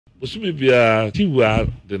Usumi bia Tiwaa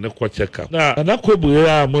de ne kwa cheka. Na anakobu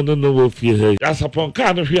ya mono no wo fie he. Yaw Sarpong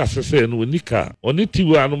ka no hwe asese no nika. Oni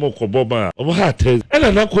Tiwaa no mokobo ma. Omo ha te. Ena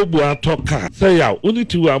anakobu atoka. Say ya oni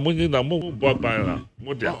Tiwaa munyi na mo boban la.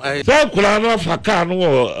 Model. Say kula no fa ka no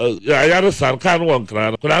ayare san ka no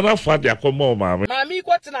nkra. Kula no fa de akoma maame. Mami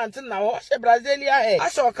kwatena ntin na wo hye Brazilia he.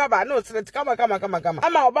 Asho kaba no sret kama.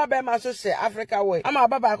 Ama oba be ma so hye Africa way. Ama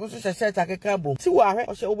oba ba ko so hye shirt akeka bom. Tiwaa hwe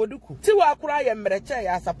o hye oboduku. Tiwaa kura ye mreche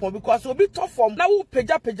ya Sarpong because obi to form na wo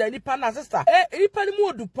peja nipa na sister. Nipa ni mu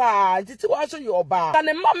odu pa. Tiwaa so ye oba. Ka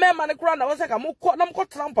ne mama ne kura na wo se ka mo ko na mo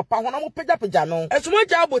tram papa ho na mo peja no. Esumo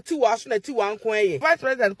ja abo Tiwaa so na Tiwaa nko eye. Vice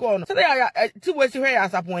President ko no. Se ya Tiwaa si hwe ya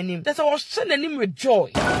Sarpong anim. Just was sending him with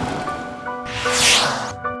joy.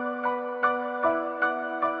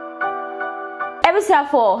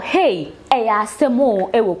 For hey, asemo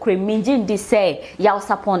ewo kreminjin di say Yaw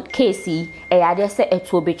Sarpong Casey ade say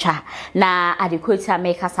etuobecha na adequate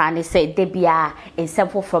make asane say debia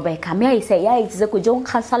ensemble from Kamia say ya it is Kojo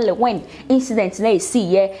Nkansah le when incident na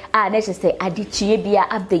see ye na say adichie bia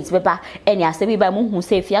updates beba any asebi ba mu hu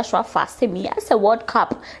say Afia fast me as a World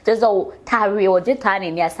Cup just o tari o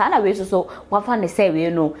jetani ni asana we so wafa ne say we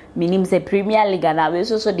no minim say Premier League na we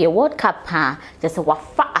so the World Cup ha just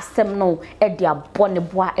wafa asem no e dia bone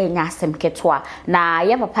boa enya asem ketwa na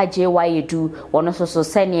ya papa GhPage do wono so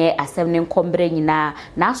sene asem ne nkombre nyina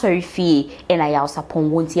na sorry fee na Yaw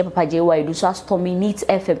Sarpong wonti ya papa GhPage do so stormy neat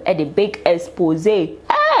FM at the big expose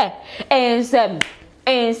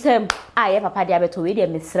ensem ya papa dia beto we dia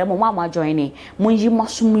mesrem mo join munji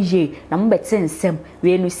mosumje na mbete nsem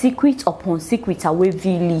we no secret upon secret awe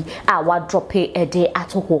vili wa drop e de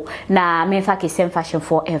atoko na memfa kesem fashion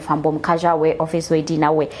for enfambom casual wear office we di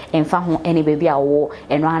na we emfa ho ene baby awo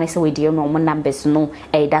eno ane se we di no mo numbers no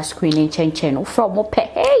da screening chen from mo pe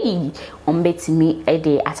hey ombetimi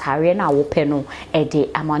de atare na wo pe no de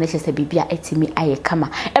amane se bibia etimi aye kama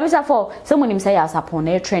ebisa for someone him say Yaw Sarpong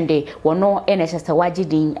na trend wono NHS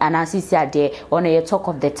wagidin anasi ade on a talk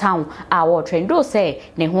of the town our trend do say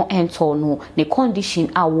ne ho ento no ne condition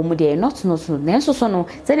awo mu de not no so no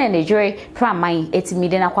say na Nigeria praman etimi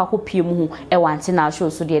de na kwakopie mu ho e wante na show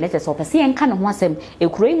so de ne tese opese enka ne ho asem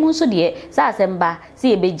ekuroi mu so de sa asem ba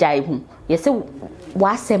se e bejai hu ye se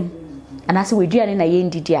wasem anase weduane na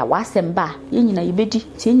yendidi a wasem ba yenyina yebedi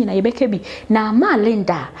tie nyina yebeka bi na ma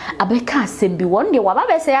Linda abeka asem bi won de waba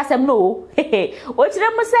be say asem no o kire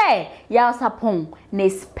mu say Yaw Sarpong ne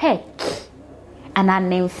spec ana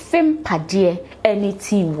ne mfem pade eni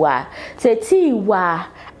Tiwaa se Tiwaa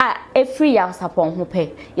every Yaw Sarpong ho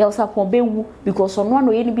pe Yaw Sarpong bewu because ono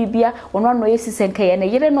no ye ni bibia ono no ye sisenka ye na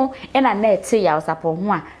yere no na na ete Yaw Sarpong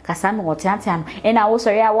ho a kasa no otiantia no na wo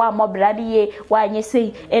sori a wa mobrade ye wa anye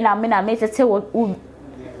sei na me na metete wo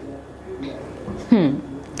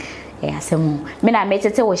asemu me na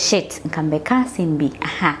metete wo shit nka mbeka simbi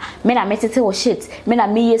me na metete wo shit me na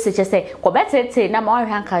me yese chese ko betete na ma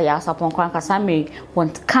ohwe anka Yaw Sarpong kwa nka same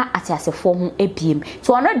wont ka atiasefo ho ebiem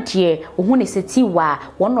so ono de ohu ne se Tiwaa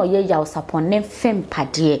wono ye Yaw Sarpong ne fem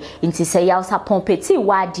pade nti se Yaw Sarpong pe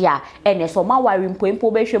Tiwaa dia ene so ma wari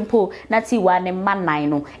mpo behwempo na Tiwaa ne manan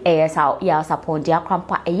no sa Yaw Sarpong dia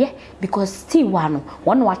krampa because Tiwaa no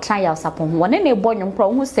wono watra Yaw Sarpong wone ne bonyo mpro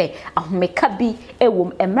hu se ahomeka bi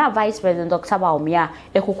ewom emra Vice President Dr. Baumia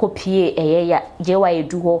ekokopie ya GhPage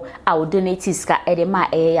do ho a donate ska edema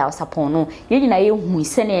Yaw Sarpong no yenyina ye hu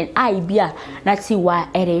sene ai bia na Tiwaa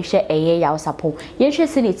hwe Yaw Sarpong ye hwe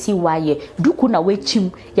sene Tiwaa ye duku na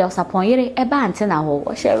wechim Yaw Sarpong yere eba ante na ho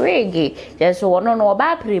o hwe rege yeso wono no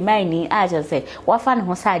oba premani a je se wafa ne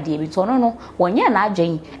ho sade bi to no wonye na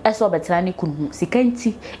adwen eso betera ne kunu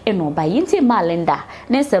sikanti eno ba yinti Linda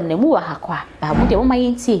nensem ne mu wa hakwa ba mu de wo ma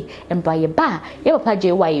yinti emba ye ba ye papa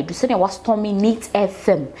GhPage do sene was stormy neat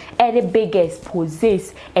FM the biggest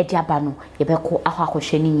poses ediabano yebeko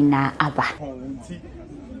ahwahwehwe ni nyina aba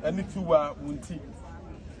any Tiwaa wonti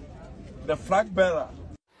the flag bearer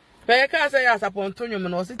pe ka say Yaw Sarpong to nyum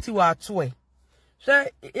no se Tiwaa to e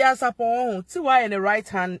say Yaw Sarpong Tiwaa in the right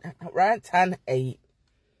hand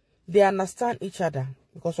they understand each other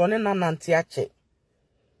because one na nanti ache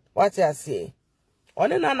what I say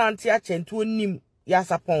one na nanti ache ntu onim Yaw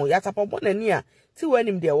Sarpong bonani a Tiwaa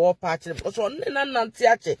nim de wo pa ache because one na nanti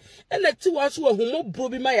ache ene Tiwaa so ahumo bro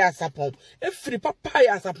bi ma Yaw Sarpong efiri papa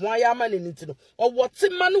Yaw Sarpong ya ma ne nti no o wote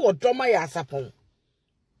ma ne wodoma Yaw Sarpong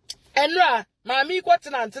enra mami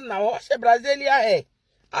kwatena ntin na wo hye Brazilia he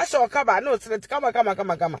asho kaba no sret kama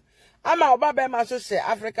ama oba be ma so hye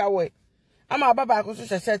Africa way ama oba ba ko so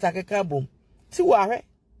hye shirt akeka bom Tiwaa hwe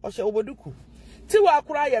o hye oboduku Tiwaa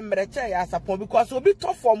kura ye mreche Yaw Sarpong because obi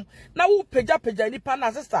to form na wo peja nipa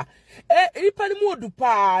na sister nipa ni mu odu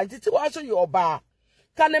pa Tiwaa so ye oba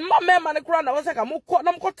Can a mamma and crown? I was like, I'm more caught,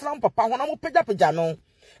 I'm caught Trump, papa, when I'm peja no.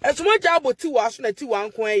 And so much about Tiwaa so na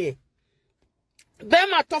Tiwaa nkwan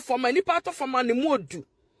Them are tough for many part of man the mood do.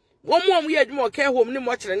 One more we had more care home, no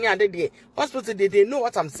much than the day. Hospital they know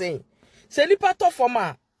what I'm saying. Say ni part of for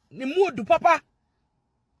man, the mood do papa.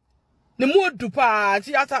 The mood do pa,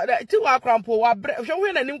 see at Tiwaa crampo, what show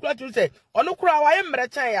when a new class you say, or no crow, I am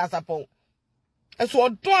Yaw Sarpong. And so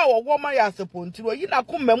do our woman Yaw Sarpong to you not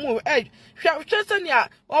come move edge. Shall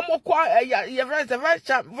or more quiet, your vice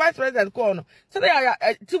president corner. So they are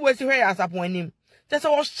 2 ways to Yaw Sarpong him. That's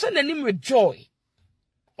all sending him with joy.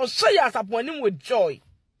 Or say Yaw Sarpong him with joy.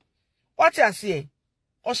 What I say?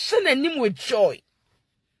 Or sending him with joy.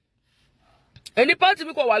 Any party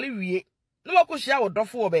we call Wale, no one could share with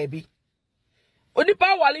Obofour baby. Only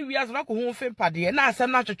power Wale we as not home film party, and now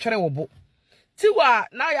some natural terrible. Tiwaa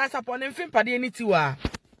now Yaw Sarpong him film party any Tiwaa.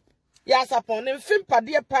 Yaw Sarpong him film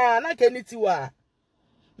party a pan like any Tiwaa.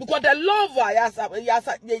 Because the love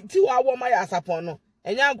Tiwaa woman Yaw Sarpong no,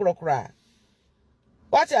 and young grokra.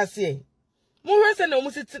 What I say? More than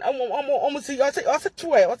almost almost 2 what's it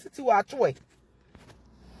Tiwaa 2?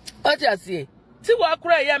 What I say? Tiwaa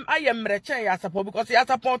cry I am return Yaw Sarpong because Yaw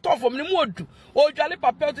Sarpong talk from the mood. Oh, jolly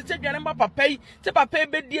papa to take your number papa, to papa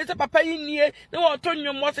bed, to papa in here, no one turn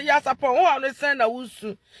your mother Yaw Sarpong, oh, understand a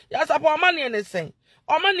wusu. Yaw Sarpong money and the same.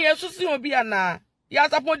 Or money as soon will be a na. Yaw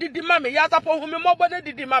Sarpong did the mammy, Yaw Sarpong whom more than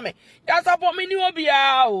did the mammy. Yaw Sarpong me will be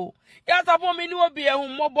out. Yaw Sarpong me will be a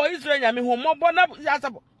whom more boys ring, I mean, whom more bon up Yaw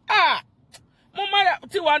Sarpong. Ah, Mama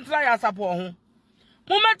Tiwaa try Yaw Sarpong.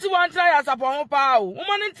 Mama Tiwaa try Yaw Sarpong, pow.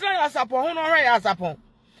 Woman try Yaw Sarpong, no Yaw Sarpong.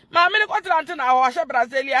 Mamma got Lantana, or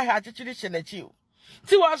Brazilia had to cherish and at you.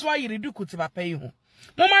 Tiwaa's why you reduce to pay you.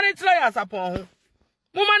 Mama try Yaw Sarpong.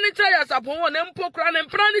 Mama try Yaw Sarpong, and Empokran and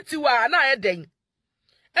Prani Tiwaa, and I a day.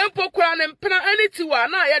 Empokran and Pra any Tiwaa,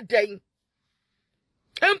 and I a day.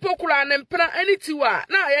 Empokran and Pra any Tiwaa,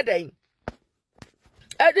 and I a day.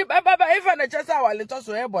 Baba, if I just our little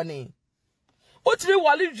so ebony. What's me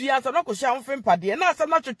Wale Vias and Uncle Sham from Paddy, and that's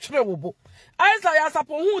not a trouble. I say Yaw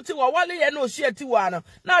Sarpong who Tiwaa Wale and no share Tiwaa.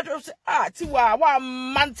 Now just say, Tiwaa 1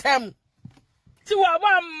 month. Tiwaa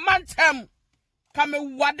 1 month. Come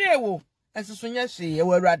wadewo. And so soon yes, she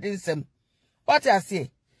were riding some. What I say?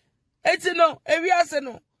 It's no, if you say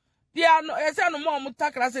no. They are no, as I no more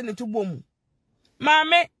mutakras in the 2 boom.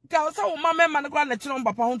 Mamma, tell so mamma man grand chum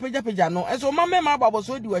papa home pejano, and so mamma my baba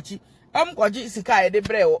so do it. Kwaji Sika de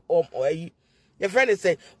bre or your friend is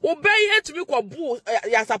say, obey it to be called Boo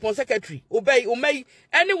Yaw Sarpong secretary. Obey,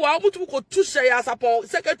 anyone who could to say Yaw Sarpong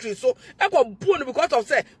secretary. So I got born because of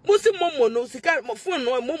say, Musi Momo no Sika phone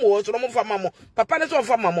no Momo so no for mamma, papa is on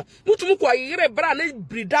for mamma. Mutumukwa yere brand is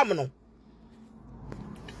bridamino.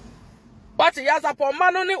 But Yaw Sarpong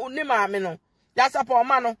mano ne unima meno. Yaw Sarpong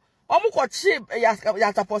mano. Omuko cheap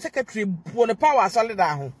Yaw Sarpong secretary on the power solid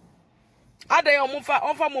at home. Ade omufa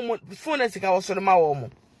momo phone Sika was so the mawo.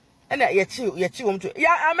 And ye chill to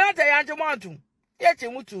ya amata ya njemantu ye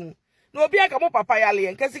chimutu no obi aka mo papa yale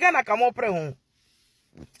en kasika na ka mo pre ho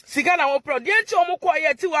sika na mo pre de nchi omo kwa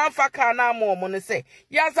ye Tiwaa afa ka na mo mo ne se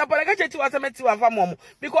Yaw Sarpong ka Tiwaa asemeti afa mo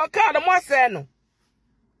because ka no mo se no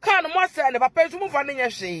papa ntu mo fa ne nya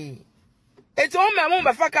hwe eti o me mo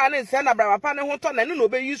be fa ka ne se na bra papa ne ho to na ne no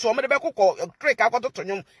be use o me de be kokọ trick akoto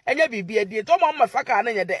nyom enya bibia die to mo fa ka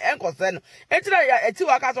ne nya de enko se no eti na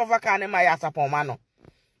Tiwaa ka so fa ka ne ma Yaw Sarpong ma no.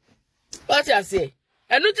 What I say?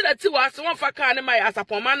 And not that Tiwaa so one for can my Yaw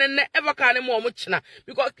Sarpong man and never can more much now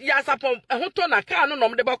because Yaw Sarpong a hotona can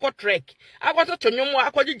no the bako trek. I got to know more.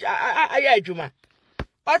 I juma.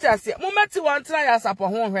 What I say? Momenti one try Yaw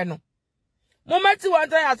Sarpong home reno. Momenti one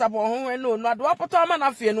try Yaw Sarpong home reno. No, do apoto man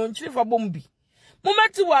afia no nchiri for bombi.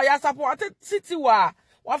 Momenti wa Yaw Sarpong ate Tiwaa.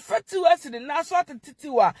 Wa fetu esi de na so ate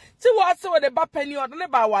Tiwaa. Tiwaa se we de ba penny or ne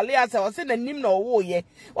ba Wale ase o se nanim na owo ye.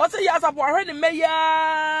 O se Yaw Sarpong ahwe ne meya.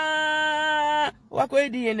 Wa ko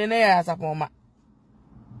edi ne Yaw Sarpong ma.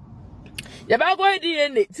 Ye ba ko edi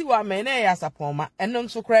ne Tiwaa me ne Yaw Sarpong ma. Eno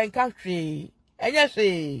nso kra nka hwe. Enya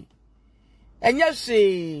hwe.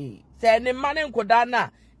 Se ne mane nkoda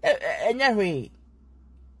na enya hwe.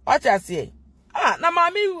 What I say? Na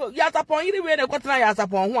mami Yaw Sarpong yiri we ne kwotena Yaw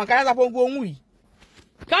Sarpong ho aka Yaw Sarpong go nwui.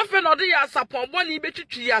 Kafe no de Yaw Sarpong boni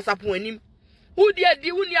betwitwi Yaw Sarpong anim. Wu de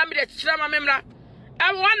adi wu ni amede kyira ma memra.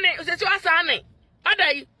 Wane se asa ne.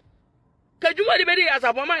 Adai. Kadwuma de be de Yaw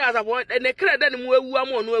Sarpong ma Yaw Sarpong ne kra da ne mu awu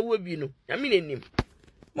am no awu bi no. Ya mi nenim.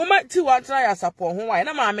 Mama Tiwaa try Yaw Sarpong ho wa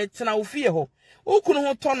na ma me tena wo fie ho. Wo kunu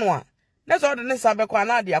ho to no a. Na so de ne sabe kwa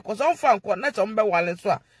na ade akoso mfa nko na so mbe wale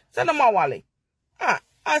so a. Se na ma wale.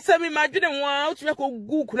 Asemi imagine wa otumi ko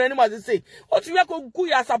gu kunu ni ma se. Otumi ko gu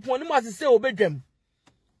Yaw Sarpong ni ma se obedwam.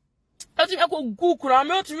 oti eko gukura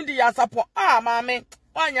me otumi di Yaw Sarpong maame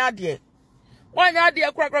wanya ade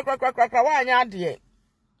kra wanya ade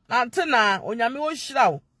na ntena onyame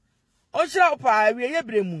onhyirawo pa awie ye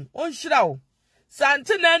bremu onhyirawo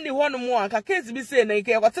sante na ni ho no mu aka case bi say na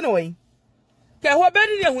ike kwate na wan ke ho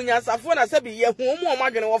bedi ne hunyasafo na sabi ye hu mu o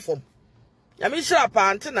madwene wo fom nyame hyira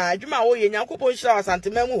pa ntena adwuma wo ye nyankopon hyira wasante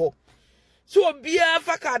mamu ho so obia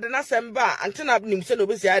fa card na semba antena nim se no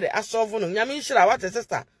be sia de asolve no nyame hyira what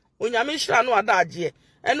sister onyame hyira no ada age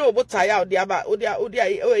ene obota ya odi aba odi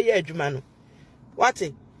ye adwuma no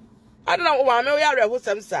wate adana wo ma me wo ya reho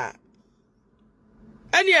semsa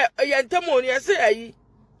ene ye ntamo ne se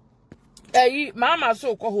ayi mama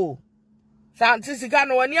so ko ho santi sika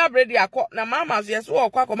no wani abredi akọ na mama so yeso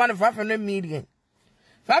okwa akoma no 500 million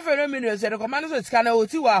 500 million se rekoma no so sika na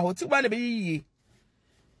oti wa ho ti gba na be yiye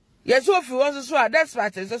yeso ofi wo so a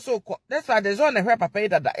despite so ko despite so na hwe papa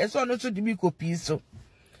dada yeso no so dibi kopi so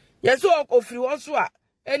yeso ofiri wo so a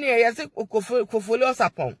ene yese kofoli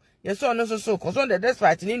Sarpong yeso no so ko so the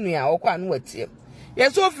despite ni nua okwa no watie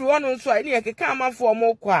yeso ofiri wo no so a ene yekeka amafo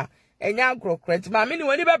omo kwa enya agrocret ma me ni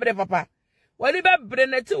wani bebre papa wani bebre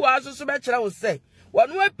na ti wa so be kira wo se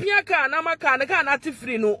wonu apia ka na maka na ti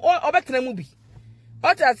free no obetena mu bi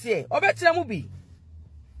otase obetena mu bi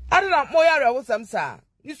adana mo ya rewo samsa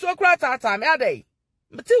ni so kra tata me adai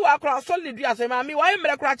ti wa kra so ni dua so ma mi wa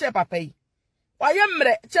yemre kra che papa yi wa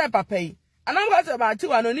yemre che papa yi anam ga se ma ti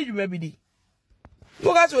wa no ni dwuma bi di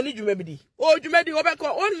mo ga so ni dwuma bi di o dwuma di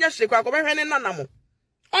obekọ onya hye kwa ko be hwe ne nanamo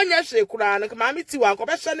onya hye kura no ma mi ti wa ko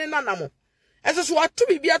be hye ne nanamo eso so atu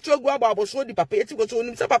bibia to agu ababo so di papa eti ko so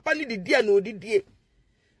onim se papa ni didie na odidie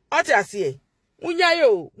ate ase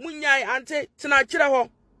munyai ante tina kire ho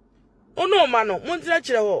ono ma no muntina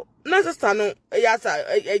kire ho na sister no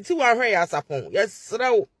eti wa hwe Yaw Sarpong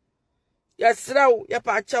yesrawo ye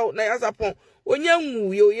pa chaw na Yaw Sarpong onya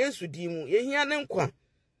nwu ye Yesu di mu ye hia ne nkwa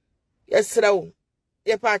yesrawo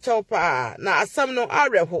ye pa chaw pa na asam no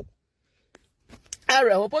areho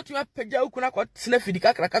potu apagya ukuna ko tena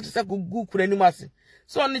fidika kraka to se gugu kura ni mase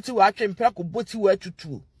so oni ti wa atwempra ko boti wa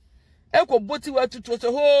tutu boti wa tutu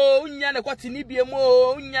so ho unya ne kwati ni biem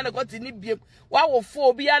wa wo fo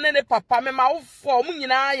obi ane ne papa me ma wo fo mu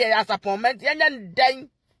nyina ye Yaw Sarpong ment yanya ndan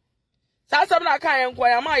sa sam na kan enko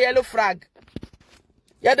ya ma yellow flag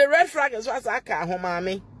ya the red flag is what aka ho ma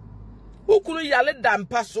me ukunu yale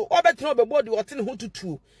dampa so obetena obebodi wote ne ho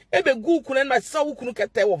tutu ebe gu ukunu na sa ukunu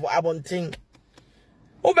kete wo abonten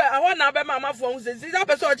Ube awana be mama fo hu se sisa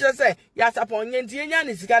person o kire se Yaw Sarpong nyenti enya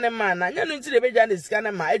ne sika ne ma na nya no nti de beja ne sika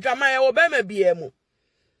ne ma adwama ye wo be ma bia mu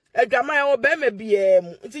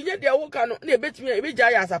nti nye de wo ka no na ebetumi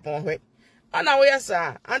ebeja Yaw Sarpong hwe ana wo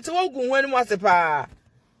yesa anti wo gu hu ani mu asepa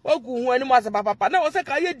papa na wo se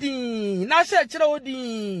ka ye din na hye kire wo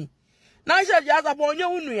din na hye Yaw Sarpong nye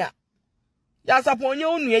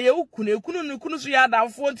unua ye ukunu so ya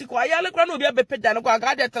danfo nti ko ayale kra na obi abepeja ne ko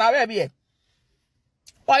aga de trawe bia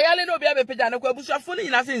Oyale no bia bepeja na kwa abusuafo ni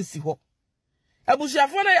nyina se nsi ho.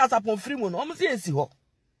 Abusuafo na Yaw Sarpong free mu no omo se nsi ho.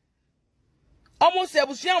 Omo se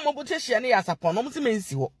abusua omo bote hye ne Yaw Sarpong no omo se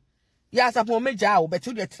mensi ho. Yaw Sarpong meja wo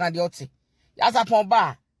betu de tena de ote. Yaw Sarpong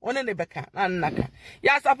ba one ne beka na nnaka.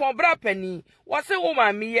 Yaw Sarpong bra pani wo se wo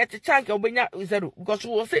ma mi ye chechanke obenya zero because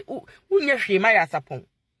wo se unye hwe ma Yaw Sarpong.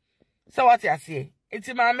 So what you say?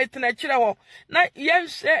 Enti maame tena kire ho na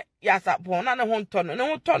yenhye Yaw Sarpong na ne ho nto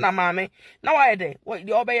na maame na wa yede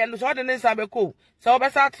de obeye no so de ne nsa beko so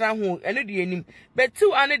obesa atena ho ene de anim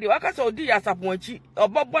betu ane de wakasa odi Yaw Sarpong achi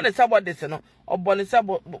obobbo ne sabodese no obbo ne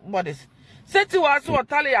sabodese seti wa so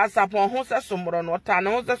otale Yaw Sarpong ho se somro no ota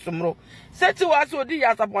ne ho se somro seti wa so odi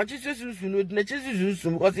Yaw Sarpong achi susu no de ne chi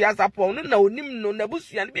susu because Yaw Sarpong no na onim no na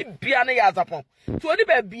busua ne bibia ne Yaw Sarpong to odi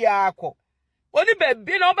ba bia akọ Oni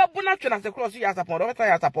be na oba na twena se cross Yaw Sarpong obeta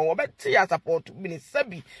Yaw Sarpong obeti Yaw Sarpong to be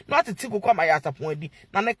sabi no atiti kokwa ma Yaw Sarpong di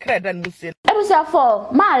na ne kreda no se ebusa for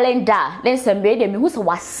malenda lesem be de mi hu se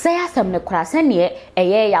wasɛ asɛm ne kora sɛ ne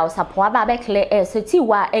ɛyɛ Yaw Sarpong aba be kle se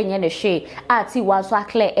Tiwaa enye ne hwe a Tiwaa so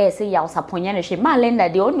akle se Yaw Sarpong enye ne hwe malenda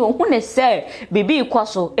de oni ohu ne sɛ bibi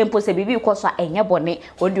ikoso empo se bibi ikoso enye bone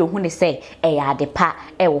oni ohu ne sɛ ɛyɛ adepa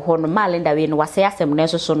ɛwo ho no malenda we no wasɛ asɛm ne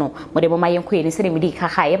so no mo de mama yenko ye ne se ne midi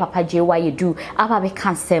kaka ye papa GhPage do aba be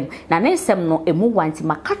kansem na nsem no emu wanti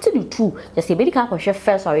makate du 2 je se bedi ka kwhwe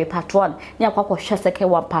first or part 1 ne akwakwo hwe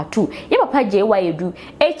second 1 part 2 ye papa GhPage du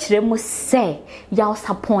e kire mu se Yaw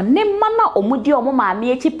Sarpong ne mana omudi omo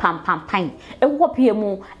maame echi pampampan e wopie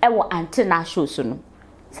mu e wo Auntie na show so no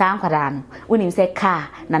sa nkwara no wonim se ka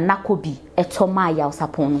na nakobi etoma Yaw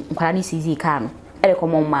Sarpong no nkwara ni sizi ka no ere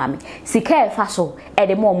komo maame sika efa so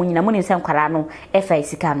ede mo nyina munim se nkwara no efa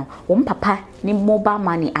sika no wo papa ni mobile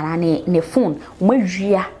money anane ne phone mo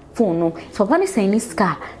awia phone no so papa ne send ni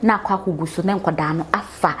ska na akwa koguso na nkoda no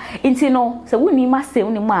afa nti no se woni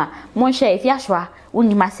masem ni mu a mon share Afia Schwarzenegger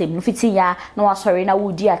woni masem no fiti ya na wa sorry na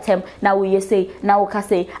wodi atem na wo yese na wo ka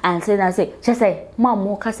say anse na say che say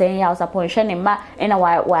mammo ka say Yaw Sarpong hwe ne ma na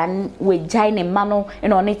wa we jai ne ma no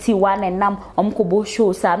na oni Tiwaa ne nam omkobo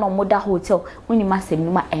show sa na omoda hotel woni masem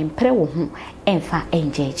no ma empre wo ho emfa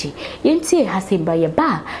enjeje yenti hasemba ye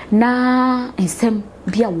ba na ensem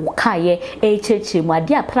bia wo kaye echeche mu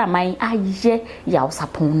ade apraman aye Yaw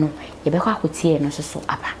Sarpong no ye be kwa kotie no so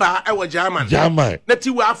apa ba e wo German na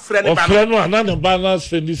Tiwaa afre ne ba afre no ana ne ba na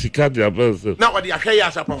sendi sika dia ba se na odi ahwe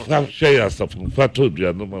Yaw Sarpong fa hwe Yaw Sarpong fa to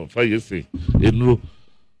dua no ma fa yesi enuro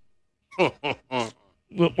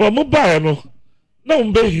mo ba no na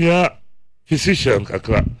mbe hia physician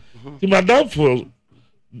kakra ti madam for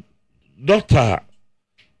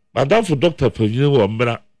doctor panyin wo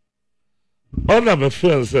mra ona me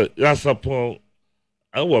friend say Yaw Sarpong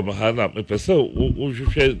awo ma ha na me pese wo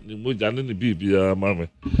hwehwe ni moja ne bibia ma me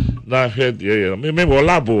na hwe de me wo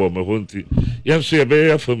labo wo me honti yenso ye be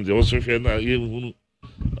ya fam de wo so hwe na ye hunu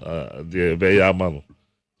de be ya ma no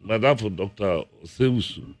madam for doctor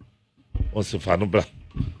sewusu on se fa no bra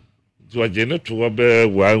jo agene to be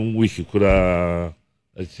 1 week kura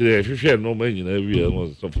akire hwehwe no ma nyina wi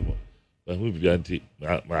no so fo ba hu bia nti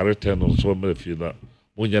ma return no so me fi na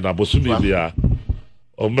monya na bosumi bia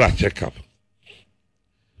o mra check up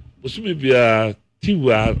bosumi bia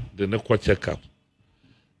Tiwaa de ne kwa check up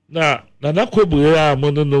na nakobu ya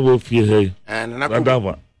mo no wo fie he na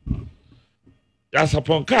dama Yaw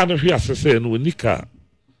Sarpong ka no hwe asese no nika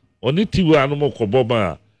oni Tiwaa no mokobo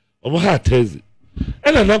ma o mo ha tezi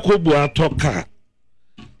ena nakobu atoka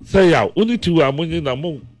say ya oni Tiwaa mo ni na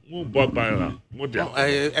mo boban na mo dia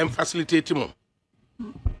em facilitate mo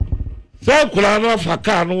say kula no fa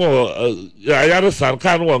ka no ya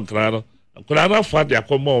sarka no nkra no kula no fa de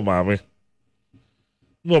akoma maame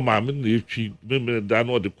no maame na etwi me da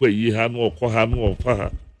no de kwa yi ha no okọ ha no ofa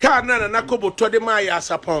ha ka na kobo to de ma Yaw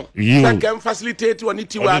Sarpong na kan facilitate oni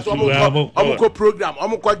Tiwaa so omko program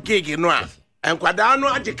omko gig no a enkwada no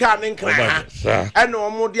age ka ne nkra ha ena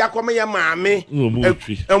omo de akoma ya maame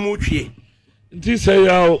emutwie nti say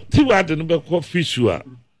ya Tiwaa de no be ko fishu a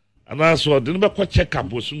ana so de no be ko check up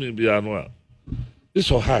osumi bia no a this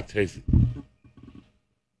so hard test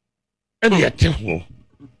and ya teho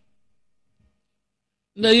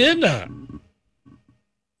na yena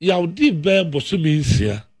yaw di be bosumi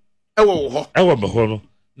nsia ewo me ho no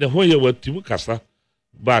na ho ye watimu kasa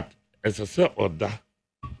but esese oda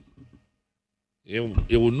ye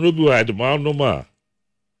wonu bi wa de ma no ma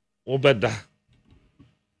obeda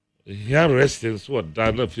here residence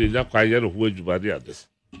oda na fi ya kwa ye no ho adwubade ades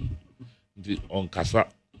di on kasa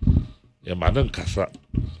ye ma dan kasa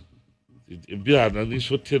bia na ni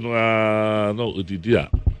so te no no odidi a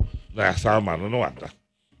na asama no wada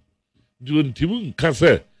di ontimu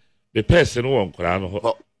nkase be person no wonkora no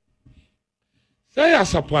ho say Yaw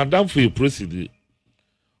Sarpong adam for proceed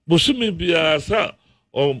bosumi bia sa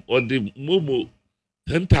on the momo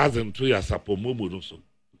 10,000 to Yaw Sarpong momo no so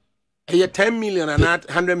 10 million and not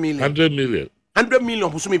 100 million 100 million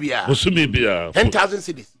bosumi bia 10,000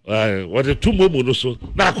 cedis what the two momo no so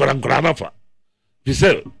na akora na fa he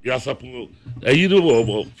said Yaw Sarpong ayido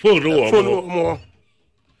wo phone wo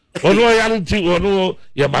ono ya nti ono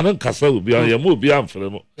ya manan kasa obi ya mo obi amfere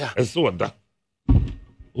mo eso wada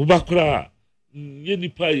ubakura ye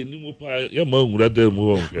nipa ye ni mo pa ya ma nwura da mu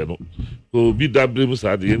ho hwe no obi dabre mu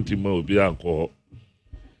sa de nti ma obi anko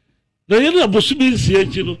na ye na bosumi nsi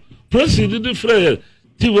echi no president de frere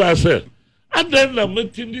Tiwaa say adan na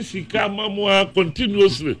metin di sika mamwa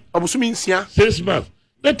continuously abosumi nsia 6 months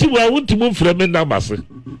na Tiwaa wonti mo frere me na mase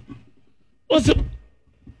o se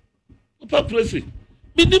papa president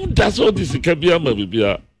minim das all this can be ama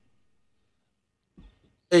bibia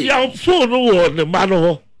ya phone wo ne ma no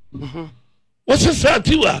ho what's a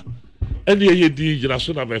Tiwaa and ye di gina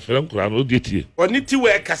so na me frem kura no de tie oni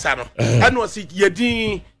Tiwaa kasa no ana o si ye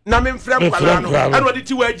din na me frem kura no ana o di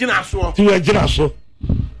Tiwaa gina so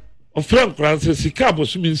o frem kura se sika bo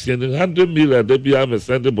sumi nsie ne 100 million da bia me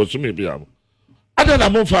send bo sumi bia mo ada na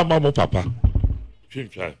mo fa ma mo papa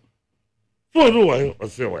twintwa phone wo o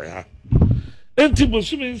se wa ya enti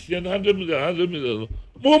bosumi nsia 100 million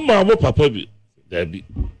mo ma mo papa bi da bi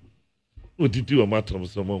odidi o matram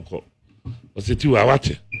so mo nko o se Tiwaa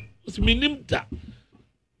wate o se minim da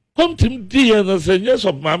kom tim die na se nye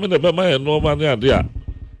so ma me na be ma ye no ma na ade a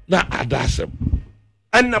na adasem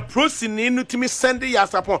and na prosini no timi send Yaw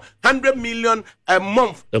Sarpong 100 million a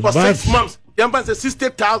month for 6 months yamba say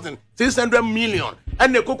 60,000 600 million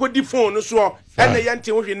and the cocoa di phone so and the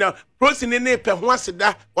yanti ho na prosin ne pe ho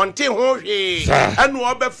aseda onte ho hwe and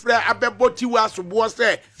wo be frɛ abeboti wa sobo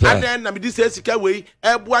sɛ and then na me di sika wei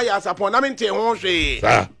eboa Yaw Sarpong na me nte ho hwe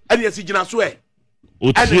and yesi gina so e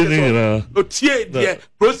otie die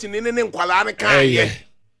prosin ne nkwala ne kan ye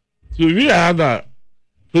so we are na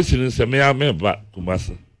prosin se me ameba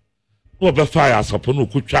kumasi wo be fa Yaw Sarpong no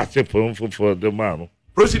kutwa chepon for the man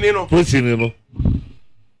prosin no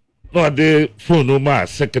no the phone no ma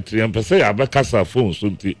secretary and say abekasa phone so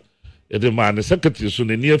nti e the man the secretary so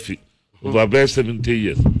na neafi over about 70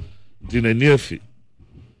 years di na neafi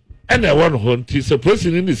and I want hon ti so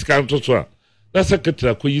president is count to na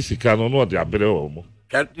secretary akoyi sika no no de abere o mo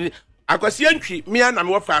akwasi antwi me na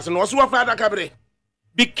me wafa so no so wafa da kabre.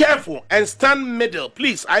 Be careful and stand middle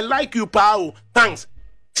please. I like you pao, thanks.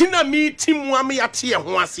 Tina mi timu ame yate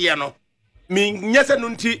ho ase no me nyese no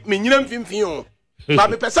nti me nyina mfimfin o ba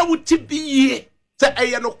me pesa wuti biye se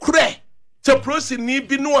eye no kre se prosi ni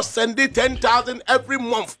bi no send 10,000 every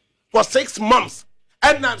month for 6 months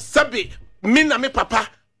and na sabi me na me papa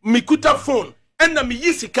me kuta phone and na me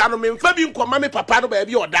yisika no me mfa bi nkoma me papa no ba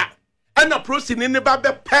bi oda and na prosi ni ba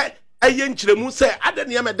be pe eye nkyeremu se ade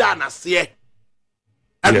ne me da na se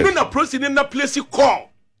and no na prosi ni na place call.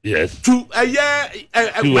 Yes. To a year,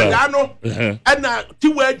 Qualano, and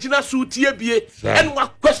Tiwa Gina Sutia Bie, and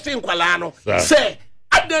what question Qualano say,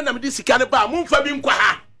 I don't know this cannibal, moon Fabin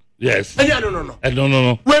Quaha. Yes. I don't know. I don't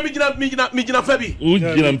know. Where we cannot Mijina Fabi.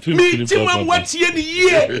 Me, Tim, what's in the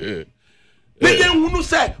year? Then who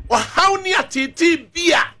say, or how near TT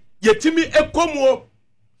Bia, yet Timmy a como.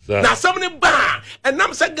 Now, somebody bar, and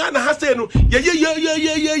Nam Sagana has said, you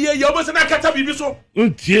wasn't a catabi so.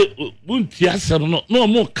 No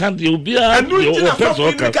more candy, you'll be a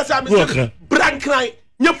brand cry.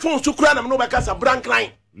 Your phone to cry, I'm no casa, brand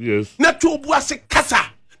cry. Yes. Not to was a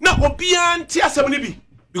casa. Now, Obian Tiasanibi,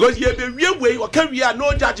 because you have a real way or carry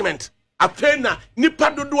no judgment. A pena,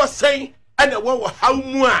 Nipado do a saying, and a wow, how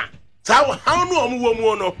more. How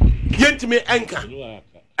no, yet me anchor.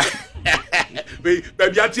 Baby, I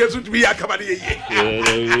tell you to be a company.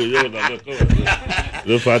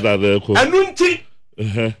 The father, Anunti,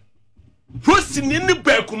 Pussing in the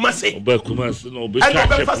Kumasi, no, but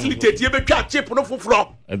I facilitate you become chip on the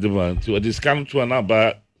floor. And the man to a discount to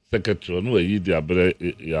another secretary, no, ye dear,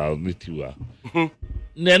 Yaw Nitiwa.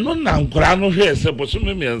 No, now, Grano here, supposed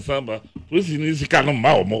me and Samba, pussing is a kind of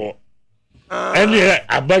more. And yeah,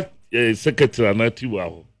 about a secretary, not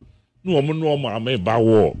you. No, I may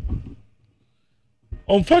bow.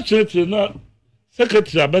 Unfortunately, not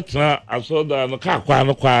secretary better. I saw that no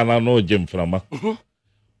car, no Jim from her.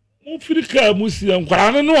 Mufrika Musi and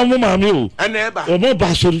Kwana, no mamma, and never, or more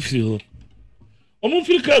bastard field.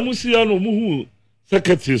 Mufrika Musi and Muhu,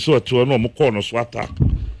 secretary, so to a normal corner swatter.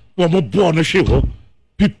 Or more born a shiver.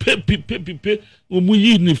 Pipe, we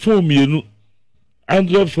uniform you,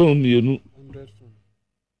 and phone you.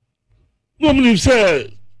 Normally, sir.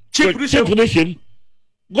 Cheap condition.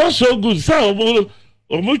 Go so good, sir.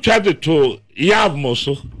 Or much added to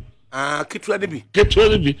Yavmoso. Get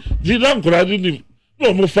ready be. Did not grad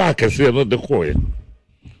no more far say not the choir.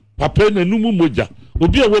 Papa and Numu Moja will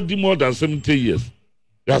be away more than 70 years.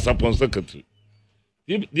 That's upon secretary.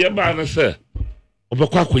 Dear man, sir, of a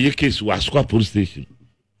quack case was Squad police station.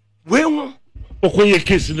 Well, okay,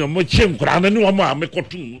 case in a much chin, crown and no more, make a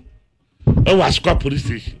tune. I was Squad police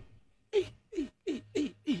station.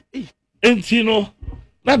 And you know,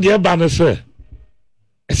 not the banner, sir.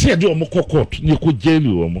 I said, you are more court, you could jail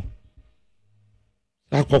you.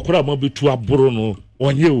 I could be to a Bruno,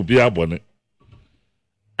 1 year will be a bonnet.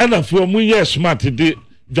 And if you are more smart today,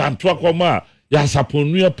 John Twakoma, Yaw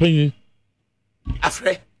Sarpong Will D.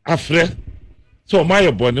 Afre. So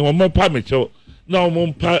my bonnet, or my permit, now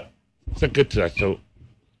one part secretary,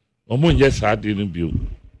 or more yes, I didn't build.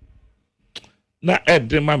 Na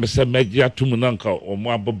ede ma me se megia tumu na nka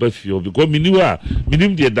omo ababa fio because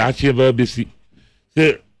minim de dachi ba besi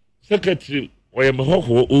se secretary oye me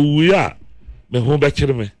hoho owu a me ho ba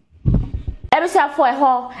kire me for a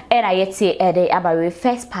hall and I yet about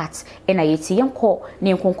first part and I yet young call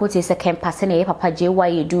name concote second pass and a papa J. Why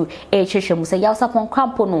you do a church musa Yaw Sarpong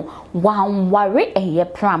Crampono one worry a year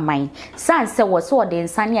pram mine. San say was so the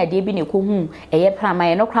insania de bini kuhum a year pram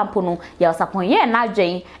mine no crampono Yaw Sarpong ye na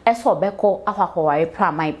Jane as for Beko a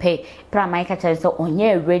pram mine pay pram mine catches on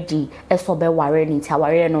ye ready as for be warren in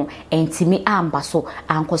Tawareno and Timmy Ambaso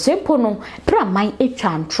and Cosimpono pram mine a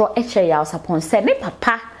tram tro a Yaw Sarpong say me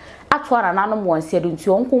papa. atwara nanom wonse do nti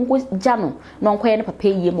onkonko jano no nkoye ne papa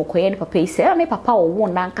yie mo koye ne papa ise ne papa wo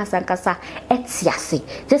na nkasa etiase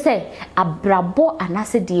je say abrabo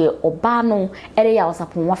anase de oba no ere Yaw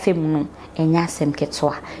Sarpong wafem no enya asem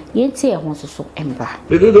ketwa yenti e ho soso embra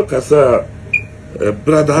me do kasa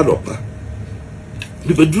brada dopa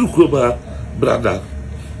ni beduru ko ba brada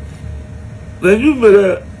na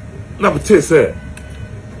nyumere na bete se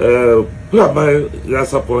brama Yaw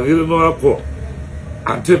Sarpong ile no akọ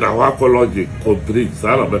Auntie na logic complete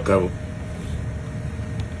sala mekano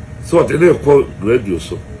so they dey call radio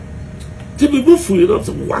so tibi bufu you know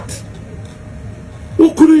what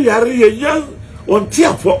ukuri yare ya on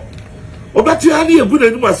tiafo obati ani ebu na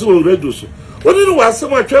nima se radio so oni no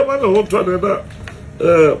wasem atwa ma na ho to na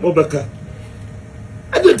mobeka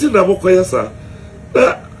adenti na bokoya sa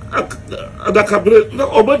adakabre na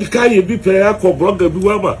obadi kai bi pe akọ blogger bi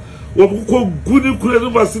wa ma wako guni kure no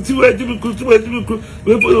masiti wa jibi kutu wa jibi ku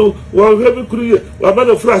wa hebe kure wa ba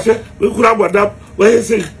na frashe we kura gbada wa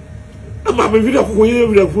yese ama me video ko ye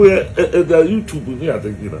video ko da YouTube ni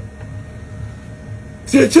adagina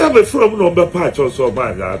ti echa me from no be patch so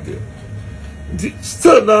ba ga de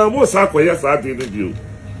still na mo sa ko ya sa de ni bio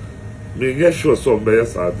me nye sure so be ya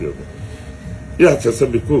sa de ya chese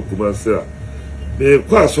me ko kumasi a me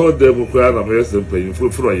kwa so de mo kwa na me yese mpayin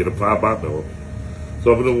foforo Oyerepa ba me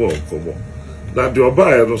so we no komo na de oba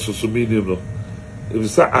e no so minim no if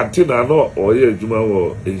say Auntie na no oye adwuma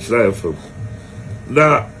wo Israel FM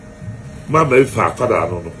na mama ifa akada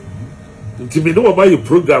no no nti me no oba ye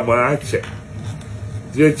program a che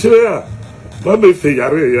de kire a mama ife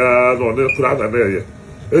yare ya no ne kura na ye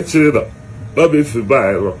e kire da mama ife ba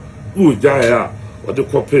e ro u ja ya o de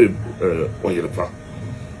kope Oyerepa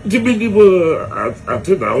nti me ni bo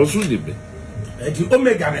Auntie na o su ni me eti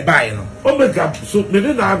omega me buy no omega so me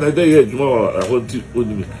na dey here juma ahonti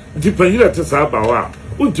onimi nti panyira te sa ba wa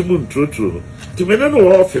unti mu ntrotro no ti me no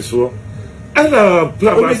office wo ana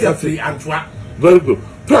plan omega free antwa very good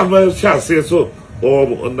plan ma chance so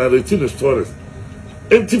o narrative stories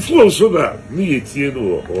enti flow so da ni etie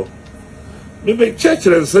no o me church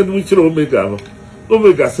and send we kire omega no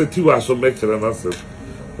omega se tiwa so me kire na se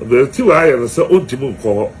the tiwa ya se unti mu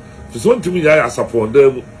nko so unti mu ya Yaw Sarpong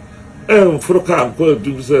dem froka ko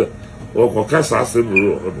dum se o ko kasa se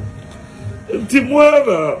no nti mo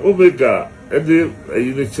na omega ede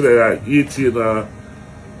ayi ne kire ya yiti na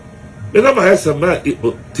me na ma hesa ma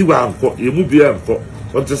tiwa anko ye mu bia anko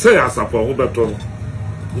on te se Yaw Sarpong ho beto no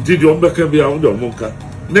nti di ombeka bia ho de omonka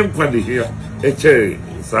ne nkwa de hia eche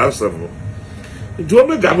sa sa no nti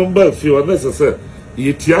omega no ba fi o na se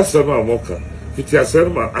yiti asa no amoka fiti asa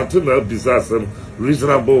ma antena business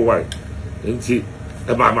reasonable why nti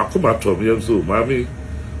eba makoma to me so mami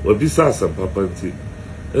obi sasam papa nti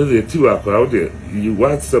ene tiwa kwa o de you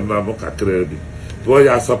want some na mo kakra bi to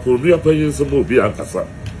Yaw Sarpong ni apanyin so mo bi ankasa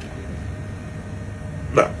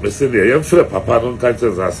na mesele ya mfre papa no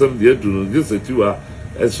Nkansah asem de aduru no je tiwa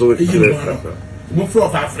eso kre mo fro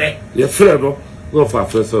fa fre ye fre no fa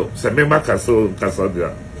fre so se me maka so Nkansah dia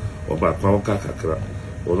o ba pa on kakra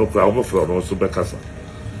o no kwa o mo fro no so be kasa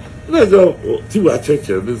na go tiwa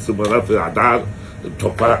cheche ni so ma fa ada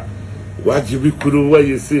topa wajibi kuru what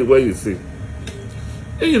you see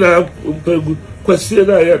you know question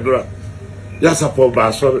na ya dra Yaw Sarpong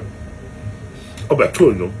ba so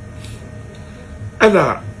obeto no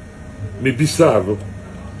ana me bisavo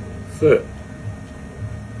se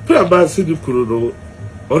pra ba se di kuru no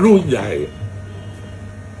onu nyae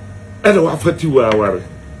ana wa fati wa ware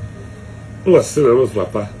o se was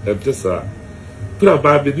papa empesa pra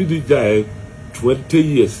ba be di jae 20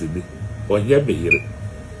 years ni onye mehire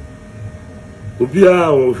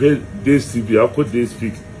obia o he this TV akọ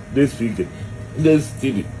this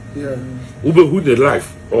TV yeah ube who the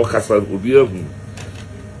life or kasa obia hu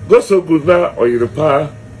go so good na Oyerepa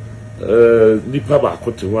nipa ba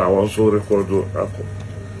akote ho a won so record akọ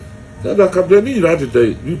da ka be ni ira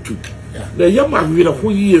de YouTube na yama wi na ho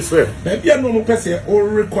yi se na bia no mo pese o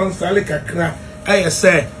reconcile kakra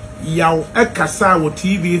ayese yaw ekasa wo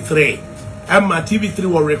TV3 ama TV3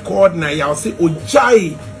 will record na Yaw say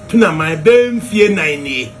ojai tuna my ben fie 9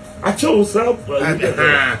 ni acho sa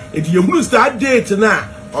it you must start date na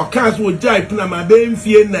o ka so ojai tuna my ben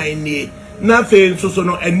fie 9 ni na fe so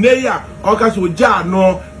no eneya o ka so ojai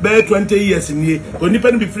no be 20 years ni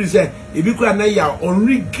onipa no be free say e bi kura na Yaw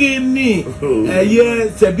onrigini ye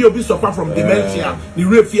se bi obi suffer from dementia ni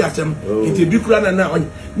refi asem it e bi kura na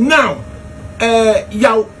now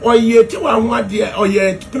Yaw oye tiwa ho ade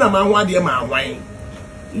oye pina ma ho ade ma hwan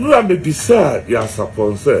no me bisa Yaw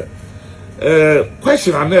Sarpong say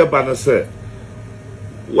question aneba na say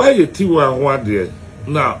why you tiwa ho ade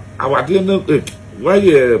na awade no why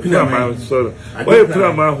Prama, sorry, why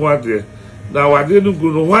Prama, what there? Now I didn't go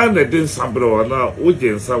no one that didn't sample now,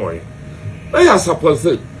 Uji some way. I suppose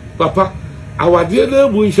it, Papa. Our dear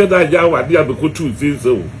we should I our dear because 2 things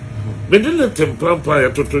so. Medina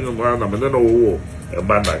Temprampa to 21 and then war a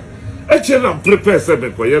bad. Actually, I'm prepared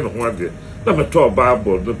 7 for you one day. Number 12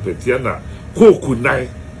 Bible, the Petiana, Coco night.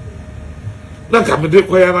 Now come the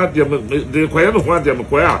Quayana, the Quayana one day,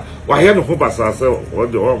 why I don't hope ourselves or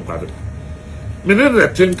the wrong party. Medina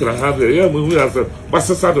think I have a young we have a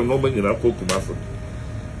Bassa moment in a Cocumas.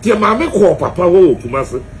 Dear Mamma call Papa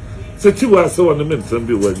Kumas. So you are so on the men, some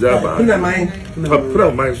be with Java.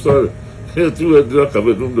 Papa, my story. Here you are the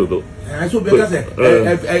room. I so because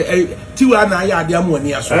Tiwaa na ya dia mo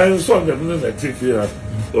ni aso. I saw them in the TV.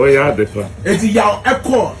 Oyerepa. Eti Yaw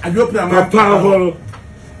Eko Agyapong Papa ho.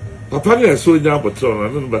 Papa na so nya botro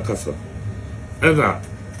na no bakasa. Ena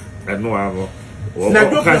eno ano. Na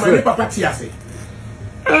Agyapong ni papa ti ase.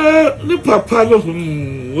 Ni papa no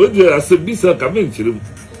wo de ase bisa ka men chirim.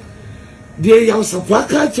 Die Yaw Sarpong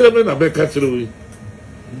aka chire me na be ka chire wi.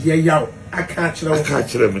 Die Yaw aka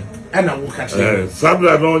chire me. Ana wo ka chire.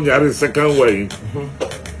 Sabla no nyare second way.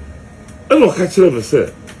 Eno ka chire me say.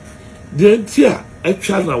 Die ntia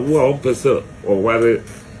atwa na wo a on pese o ware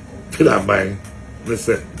piramai me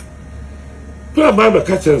say. Piramai be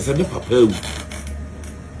ka chire say ne papa ewu.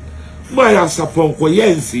 Yaw Sarpong ko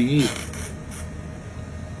yensi yi.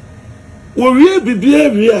 Wo wie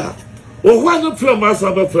bibia o hwa no piramai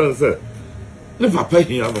sa be France. Ne papa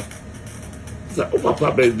hia no. Sa o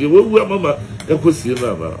papa be di wo mama ekosi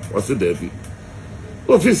na na o se da bi.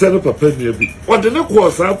 O fi se no papa ni bi. O de ne ko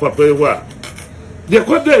sa papa yi wa. De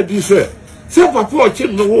ko da di se papa o chi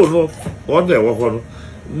no wo no o na e wo ho no.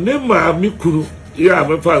 Ne ma mi kuru ya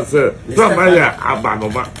me fa se fa ma ya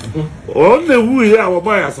abanoma. O na wu ya wo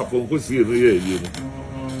ma ya Sarpong ko si no ya yi no.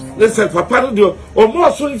 Ne se papa no dio o mo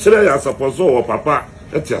so nchire ya Sarpong so wo papa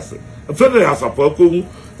etiase. Fe no ya Sarpong ko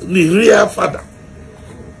ni real father.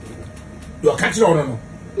 You catch it on no.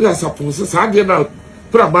 Ya Sarpong se sa de na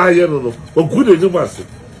pra ma ye no o gude ni mase.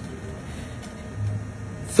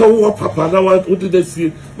 So wo papa na wa odi da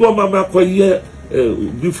si wo mama ko ye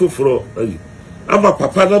bi foforo ayi. Ama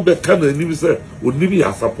papa na be kan ani se onim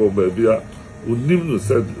ya Sarpong ba bia onim no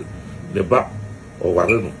se ne ba o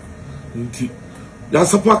ware no. Nti ya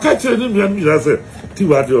Sarpong catch ni mi ya se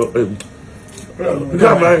Tiwaa de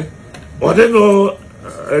Gamai o de no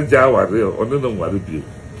eja ware o ne no ware bi.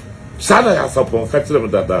 Sana ya Sarpong catch them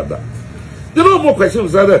da. The no more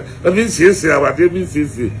questions that I mean see about them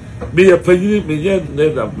see me a penny me yen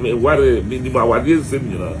me ware minima wade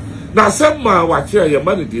sim you know. Na some ma watch your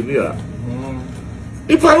money near.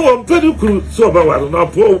 If I want pedicure so about na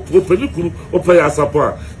po pedicure o pay Yaw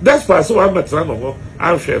Sarpong. That's why so I'm at no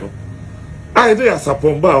I'm sure. I dey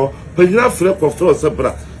Sarpong ba penina frɛ kɔfrɛ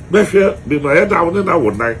sebra. Behwe be my head down na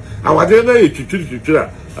won nine. Awade na etwitwitwitwira.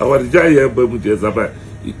 Awade gya ye ba mu de zaba.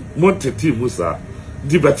 Monteti musa.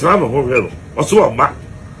 Di betra no ho hwero. Oso ma.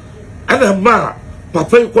 Ana ma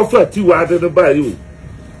papa kɔfrɛ Tiwaa de ba yi.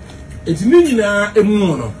 Eti ni nyina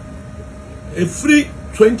emu no. Every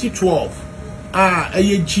 2012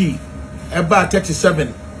 AG eba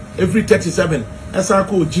 37 every 37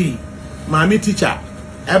 esako G mami teacher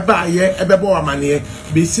eba ye ebebo amane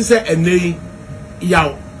be sise enei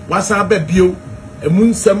yaw wasa ba bio emu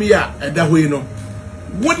nsam ya eda hoyi no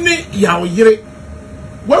woni yaw yire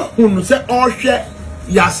wa hunu se ohwe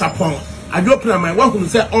Yaw Sarpong Agyapong man wa hunu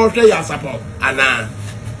se ohwe Yaw Sarpong ana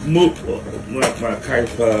Mo fa kai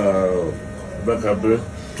pa bakabre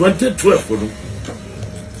 2012 no.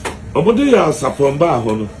 Obodo Yaw Sarpong ba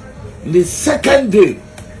ho no. The second day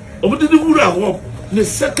obodo di wura ho the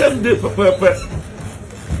second day papa.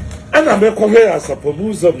 Ana me ko Yaw Sarpong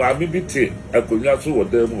muzo ma mi biti akonya so wo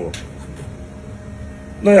dem ho.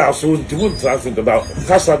 Na ya so ntimu transit about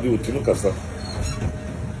kasa di utimu kasa.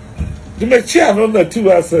 Di me chia no na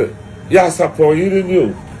Tiwaa se Yaw Sarpong yiri ni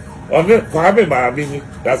o. One kwa me ma mi ni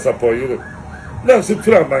Yaw Sarpong yiri. Na se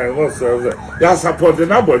tura man no se Yaw Sarpong de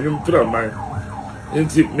na bonyum tura man.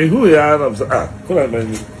 Nti me hu ya na so tura man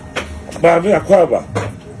ni. Ba me akwa ba.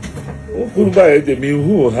 O kuru ba e de me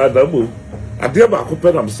hu ha da mo. Ade ba ko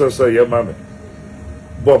pe na so ye ma me.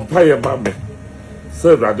 Bompa ye ma me.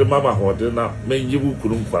 So that the mama holding now, men you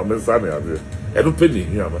couldn't find a son. I don't pay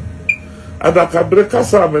him. And I can break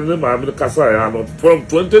us up and then I'm from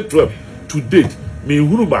 2012 to date. Me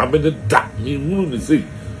who I'm in the dark, me who say,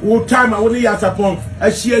 what time I only Yaw Sarpong,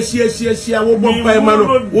 a she, I won't buy a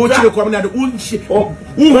man, what you come at the unchi,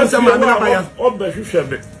 who has a man of the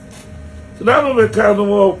Showbiz. Now, the kind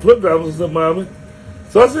of programs, the mammy.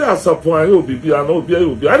 So I say, Yaw Sarpong, I will be, I know,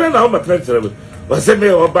 I don't know how much attention, but say me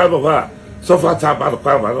or Bible. so far time man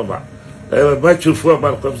kwa man ba macho fu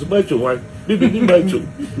man kwa so macho wan bibi ni macho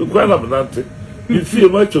kwa na nante bi fie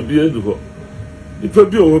macho bi enu ho ifa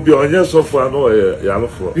bi o bi onye so far no ya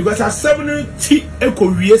lofo because as 70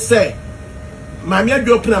 ekowie say mami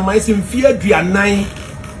adwo na man sim fie aduanan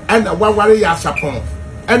and waware ya sapon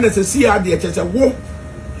and se si ade chese wo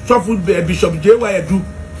sofu bishop jewa edu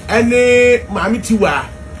ene mami tiwa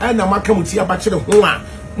and na makamuti abakire ho a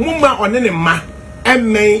mumma one ne ma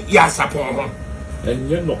emen ya sapon ho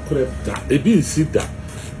enye no korepta ebi nsi da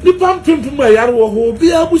ni pampim ma yare wo ho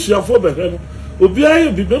obi abusuafo behwe no obi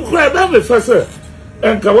aye bi ben kra da me fese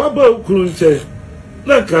enka wa ba ukuru nche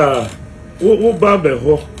na ka wo ba be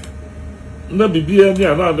ho na bibia ni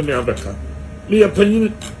ana ade me abeka me ya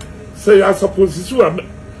panyin say ya suppose su a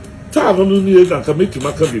ta no ni na ka make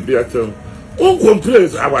maka bibia chen on complain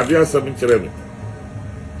awade asem kire me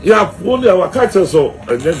ya woni a wakache so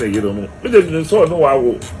enye na yire mu me de ni so no wa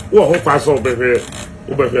wo ho pa so behwe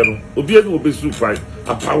no obi eni obesu fai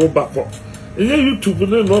apa wo bako enye YouTube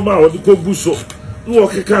ne normal odi ko buso no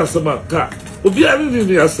okeka asema ka obi ani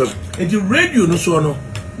ni asem and the radio no so no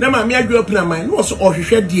na ma me adwo na man no so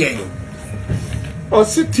ohwehwe de en o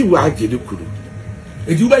city wa agede kuru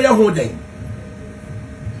edi uba ya ho den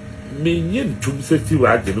me nyen tum city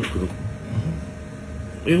wa agede kuru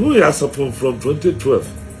me hu ya support from 2012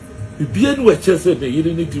 bibi eni wa chese be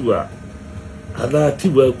yire ni diwa ana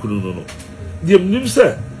tiwa kuru no nim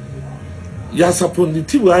se ya support ni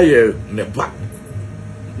tiwa ye ne ba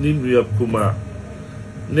ni nua kuma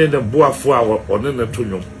ne ne boafo a one ne to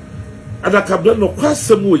nwom adaka bla no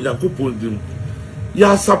kwasem wo Yakobon dim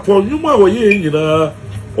ya support nyuma wo ye nyina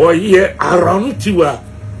o ye around tiwa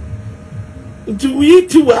nti wi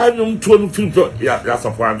tiwa nyum to no filto ya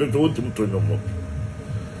support ando to tum to nyom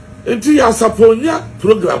nti ya support nya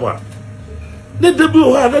program a ne debi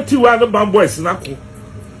ho na tiwa no bam boys na ko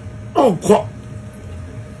onko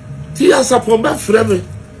ti ya support ba freme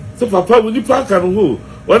so papa wo ni pa kan ho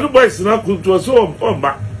wonu boys na ko to so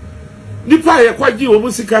omba nipa ye kwaji o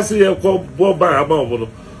musika se ye ko bo ba ama o no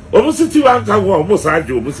o musiti wa nka ho o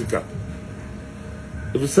musaje o musika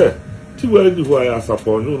if say ti wa ni ho ya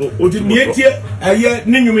support no o di mietie aye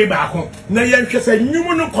ne nwumi ba ko na ye hwese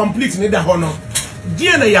nwumu no complete ne da ho no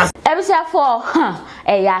die na ya ebisafo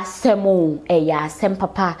eya asem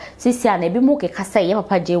papa sisi ana ebi mu keka say ye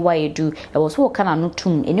papa GhPage edu e wo so kana no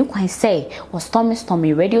tum eni kwan say wo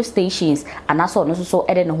stormy radio stations anaso no so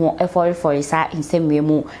ede ne ho for isa insemwe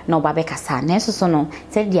mu na oba be kasa na so no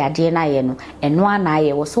se di ade na ye no eno ana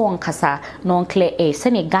ye wo so nkasa no nkle se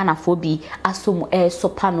ne Ghana fo bi asom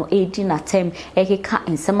sopa no edi na tem ekeka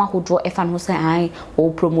nsema hodro efa no say an o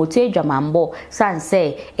promote adwamambo san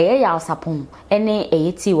say Yaw Sarpong ene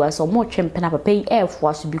Tiwa so mo twempena papa yi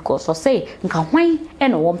was because so say nka hwan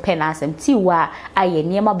eno won pen asem Tiwa aye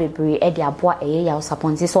niema bebre e de aboa Yaw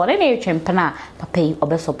Sarpong so ne na twempena papa yi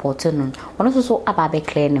obe support no ono so aba be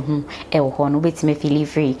clear ne ho e wo ho no betime feel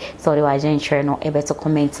free so de wa jen share no e beto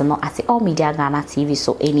comment no at all media Ghana TV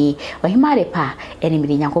so any Oyerepa eni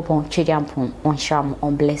mi Nyankopon Chediampon on sham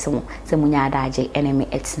on bless mo se munya adaje enemy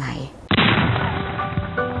etnaye